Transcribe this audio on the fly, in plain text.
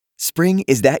Spring,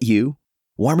 is that you?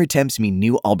 Warmer temps mean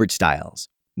new Allbirds styles.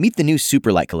 Meet the new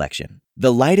Superlight collection,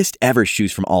 the lightest ever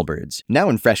shoes from Allbirds, now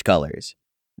in fresh colors.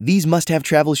 These must-have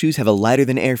travel shoes have a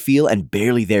lighter-than-air feel and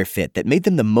barely there fit that made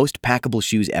them the most packable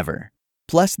shoes ever.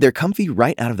 Plus, they're comfy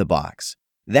right out of the box.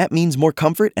 That means more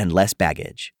comfort and less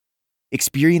baggage.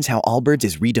 Experience how Allbirds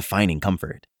is redefining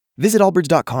comfort. Visit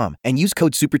allbirds.com and use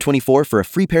code SUPER24 for a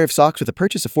free pair of socks with a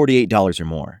purchase of $48 or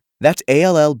more. That's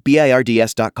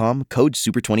ALLBIRDS.com, code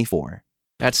SUPER24.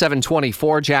 At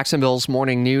 7:24, Jacksonville's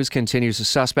morning news continues. A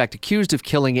suspect accused of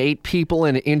killing 8 people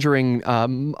and injuring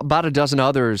about a dozen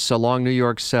others along New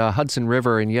York's Hudson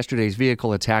River in yesterday's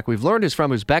vehicle attack, we've learned is from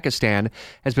Uzbekistan,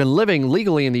 has been living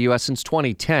legally in the U.S. since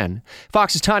 2010.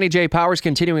 Fox's Tanya J. Powers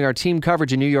continuing our team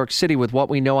coverage in New York City with what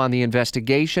we know on the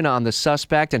investigation, on the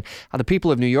suspect, and how the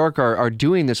people of New York are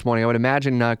doing this morning. I would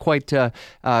imagine quite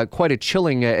a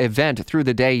chilling event through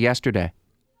the day yesterday.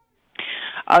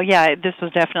 Oh, yeah, this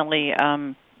was definitely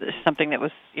something that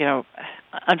was,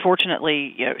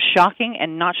 unfortunately, shocking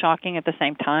and not shocking at the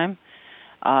same time.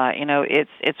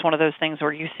 It's one of those things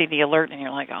where you see the alert and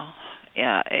you're like, oh,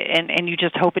 yeah, and you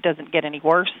just hope it doesn't get any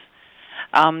worse.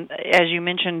 As you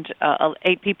mentioned,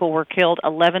 8 people were killed,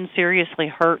 11 seriously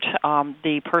hurt.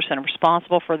 The person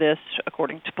responsible for this,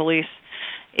 according to police,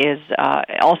 is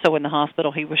also in the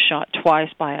hospital. He was shot twice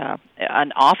by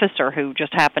an officer who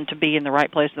just happened to be in the right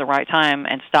place at the right time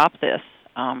and stop this.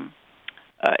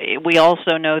 We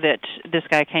also know that this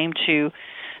guy came to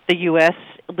the U.S.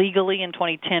 legally in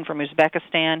 2010 from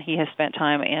Uzbekistan. He has spent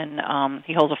time in,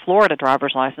 he holds a Florida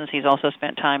driver's license. He's also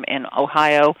spent time in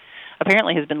Ohio.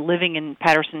 Apparently has been living in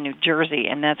Paterson, New Jersey,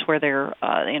 and that's where the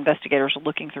investigators are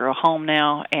looking through a home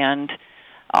now, and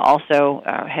also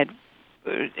had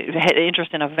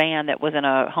interest in a van that was in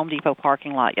a Home Depot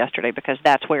parking lot yesterday, because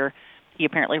that's where he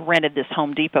apparently rented this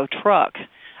Home Depot truck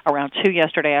around 2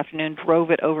 yesterday afternoon,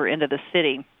 drove it over into the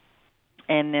city,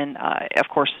 and then, of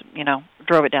course,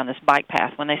 drove it down this bike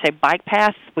path. When they say bike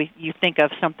path, you think of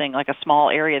something like a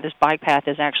small area. This bike path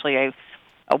is actually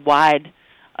a wide,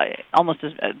 almost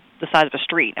the size of a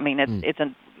street. I mean, it's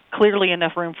clearly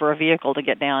enough room for a vehicle to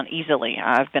get down easily.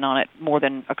 I've been on it more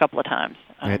than a couple of times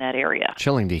in that area.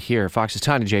 Chilling to hear. Fox's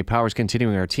Tanya J. Powers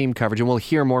continuing our team coverage, and we'll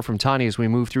hear more from Tanya as we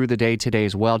move through the day today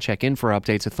as well. Check in for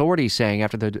updates. Authorities saying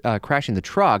after the crashing the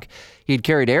truck, he'd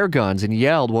carried air guns and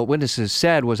yelled what witnesses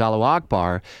said was Allahu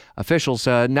Akbar. Officials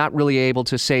not really able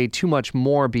to say too much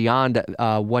more beyond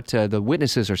what the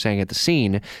witnesses are saying at the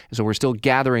scene. So we're still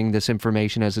gathering this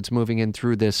information as it's moving in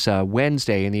through this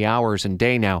Wednesday in the hours and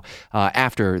day now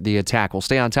after the attack. We'll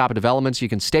stay on top of developments. You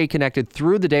can stay connected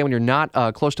through the day when you're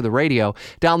not close to the radio.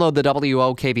 Download the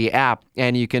WOKV app,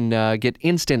 and you can get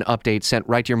instant updates sent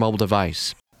right to your mobile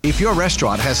device. If your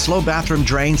restaurant has slow bathroom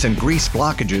drains and grease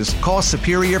blockages, call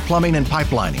Superior Plumbing and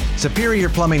Pipelining. Superior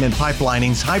Plumbing and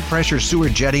Pipelining's high-pressure sewer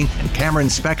jetting and camera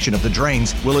inspection of the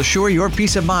drains will assure your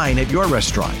peace of mind at your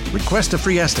restaurant. Request a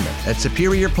free estimate at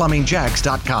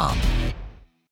SuperiorPlumbingJax.com.